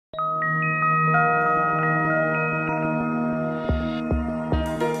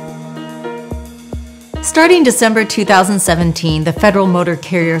Starting December 2017, the Federal Motor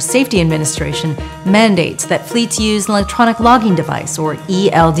Carrier Safety Administration mandates that fleets use an electronic logging device, or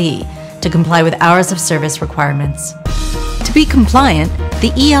ELD, to comply with hours of service requirements. To be compliant,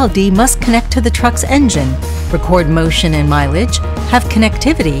 the ELD must connect to the truck's engine, record motion and mileage, have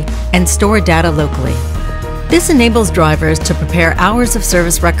connectivity, and store data locally. This enables drivers to prepare hours of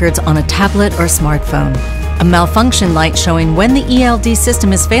service records on a tablet or smartphone. A malfunction light showing when the ELD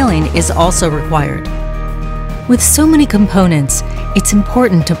system is failing is also required. With so many components, it's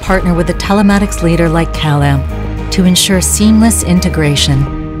important to partner with a telematics leader like CalAmp to ensure seamless integration.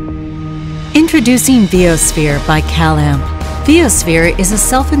 Introducing VeoSphere by CalAmp. VeoSphere is a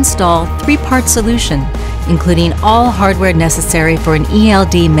self-install, three-part solution, including all hardware necessary for an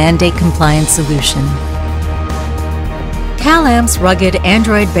ELD mandate-compliant solution. CalAmp's rugged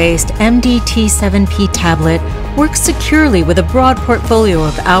Android-based MDT7P tablet works securely with a broad portfolio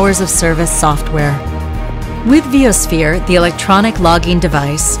of hours of service software. With VeoSphere, the electronic logging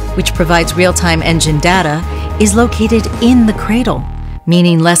device, which provides real-time engine data, is located in the cradle,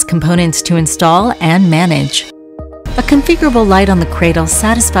 meaning less components to install and manage. A configurable light on the cradle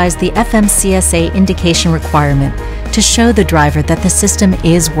satisfies the FMCSA indication requirement to show the driver that the system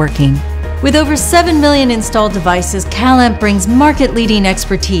is working. With over 7 million installed devices, CalAmp brings market-leading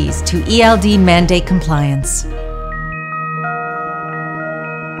expertise to ELD mandate compliance.